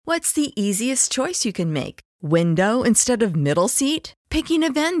What's the easiest choice you can make? Window instead of middle seat? Picking a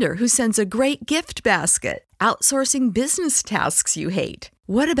vendor who sends a great gift basket? Outsourcing business tasks you hate?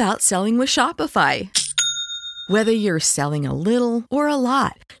 What about selling with Shopify? Whether you're selling a little or a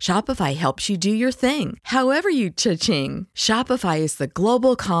lot, Shopify helps you do your thing, however you cha-ching. Shopify is the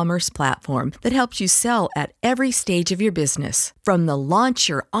global commerce platform that helps you sell at every stage of your business. From the launch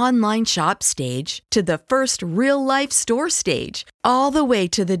your online shop stage to the first real-life store stage, all the way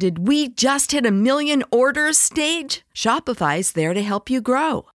to the did we just hit a million orders stage. Shopify's there to help you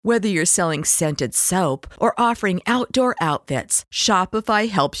grow. Whether you're selling scented soap or offering outdoor outfits, Shopify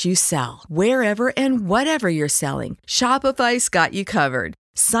helps you sell. Wherever and whatever you're selling, Shopify's got you covered.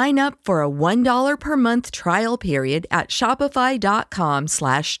 Sign up for a $1 per month trial period at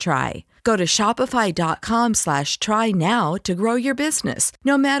shopify.com/try. Go to shopify.com/try now to grow your business,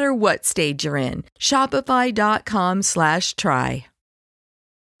 no matter what stage you're in. Shopify.com/try.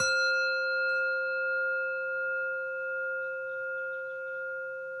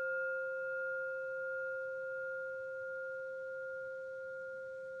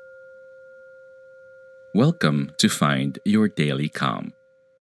 Welcome to Find Your Daily Calm,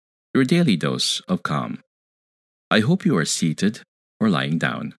 your daily dose of calm. I hope you are seated or lying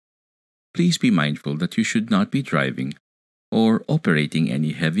down. Please be mindful that you should not be driving or operating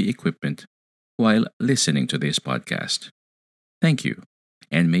any heavy equipment while listening to this podcast. Thank you,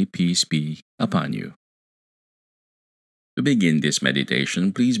 and may peace be upon you. To begin this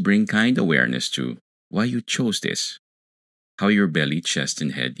meditation, please bring kind awareness to why you chose this, how your belly, chest,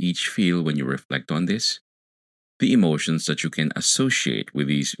 and head each feel when you reflect on this, the emotions that you can associate with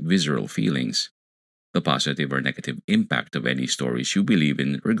these visceral feelings, the positive or negative impact of any stories you believe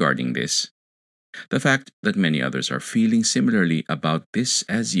in regarding this, the fact that many others are feeling similarly about this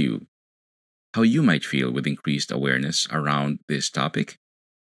as you, how you might feel with increased awareness around this topic,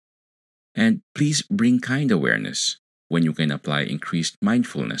 and please bring kind awareness when you can apply increased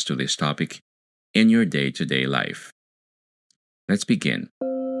mindfulness to this topic in your day-to-day life. Let's begin.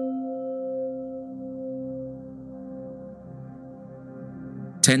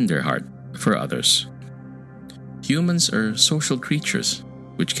 Tender heart for others. Humans are social creatures,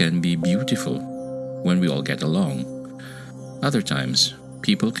 which can be beautiful when we all get along. Other times,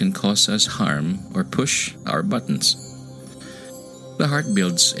 people can cause us harm or push our buttons. The heart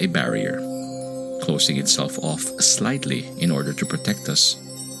builds a barrier, closing itself off slightly in order to protect us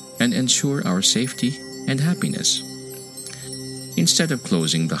and ensure our safety and happiness. Instead of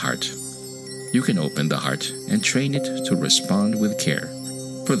closing the heart, you can open the heart and train it to respond with care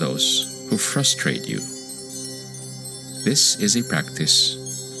for those who frustrate you. This is a practice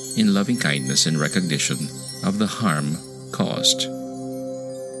in loving kindness and recognition of the harm caused.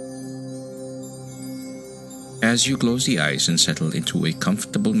 As you close the eyes and settle into a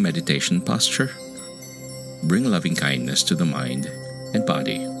comfortable meditation posture, bring loving kindness to the mind and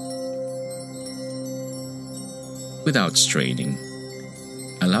body. Without straining,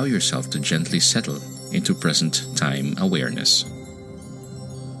 allow yourself to gently settle into present time awareness.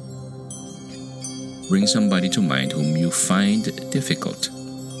 Bring somebody to mind whom you find difficult.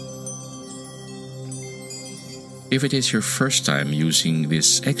 If it is your first time using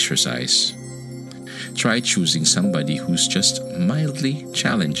this exercise, try choosing somebody who's just mildly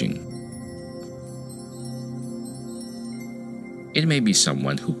challenging. It may be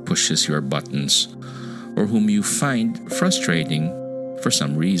someone who pushes your buttons or whom you find frustrating for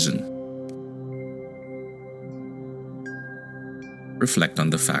some reason. Reflect on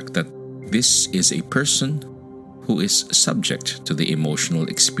the fact that this is a person who is subject to the emotional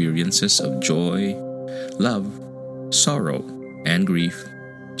experiences of joy, love, sorrow, and grief,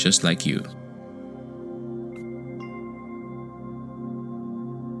 just like you.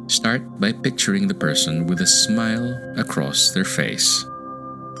 Start by picturing the person with a smile across their face.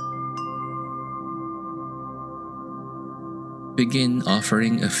 Begin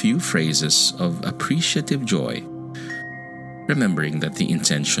offering a few phrases of appreciative joy, remembering that the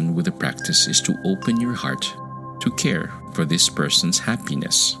intention with the practice is to open your heart to care for this person's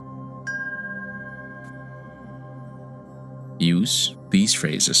happiness. Use these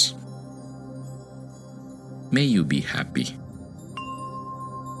phrases. May you be happy.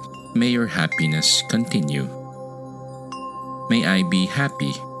 May your happiness continue. May I be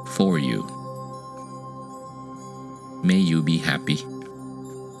happy for you. May you be happy.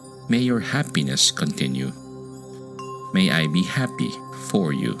 May your happiness continue. May I be happy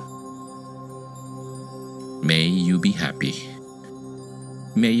for you. May you be happy.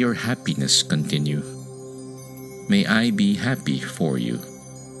 May your happiness continue. May I be happy for you.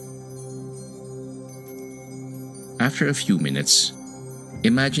 After a few minutes,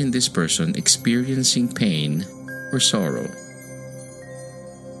 Imagine this person experiencing pain or sorrow.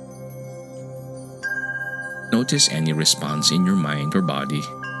 Notice any response in your mind or body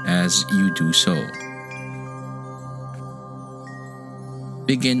as you do so.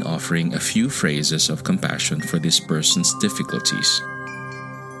 Begin offering a few phrases of compassion for this person's difficulties.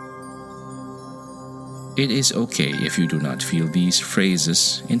 It is okay if you do not feel these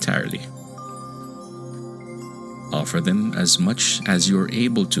phrases entirely. Offer them as much as you're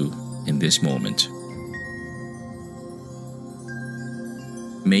able to in this moment.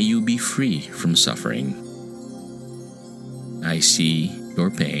 May you be free from suffering. I see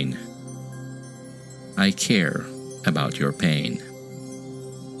your pain. I care about your pain.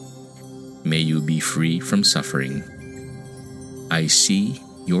 May you be free from suffering. I see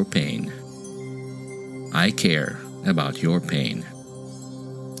your pain. I care about your pain.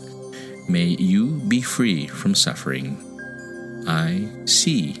 May you be free from suffering. I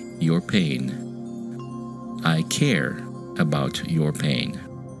see your pain. I care about your pain.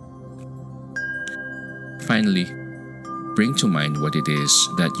 Finally, bring to mind what it is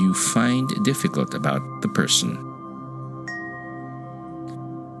that you find difficult about the person.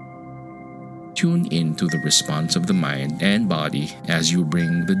 Tune into the response of the mind and body as you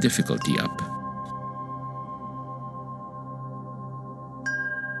bring the difficulty up.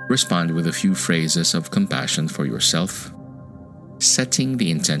 Respond with a few phrases of compassion for yourself, setting the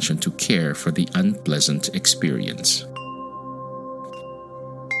intention to care for the unpleasant experience.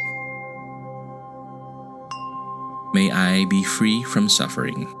 May I be free from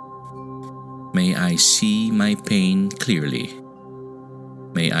suffering. May I see my pain clearly.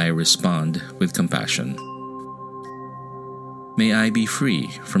 May I respond with compassion. May I be free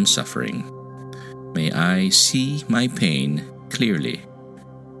from suffering. May I see my pain clearly.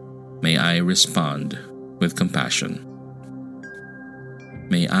 May I respond with compassion.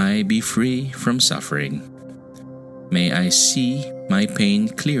 May I be free from suffering. May I see my pain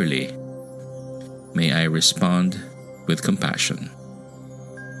clearly. May I respond with compassion.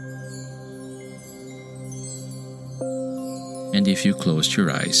 And if you closed your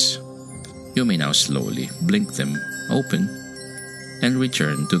eyes, you may now slowly blink them open and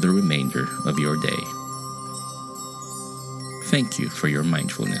return to the remainder of your day. Thank you for your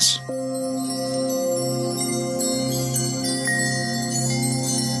mindfulness.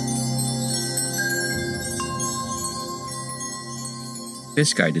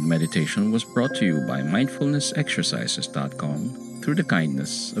 This guided meditation was brought to you by mindfulnessexercises.com through the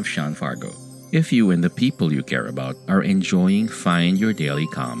kindness of Sean Fargo. If you and the people you care about are enjoying Find Your Daily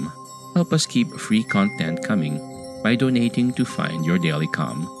Calm, help us keep free content coming by donating to Find Your Daily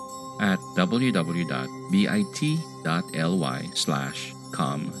Calm at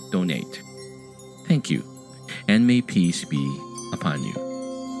www.bit.ly/calmdonate. Thank you, and may peace be upon you.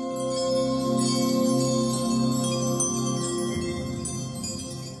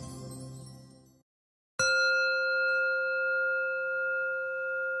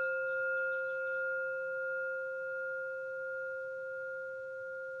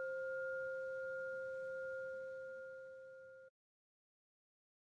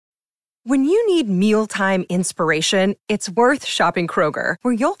 When you need mealtime inspiration, it's worth shopping Kroger,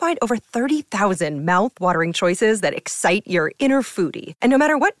 where you'll find over 30,000 mouth-watering choices that excite your inner foodie. And no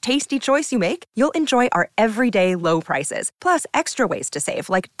matter what tasty choice you make, you'll enjoy our everyday low prices, plus extra ways to save,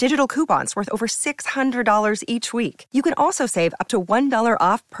 like digital coupons worth over $600 each week. You can also save up to $1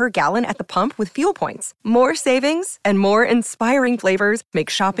 off per gallon at the pump with fuel points. More savings and more inspiring flavors make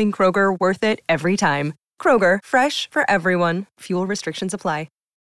shopping Kroger worth it every time. Kroger, fresh for everyone. Fuel restrictions apply.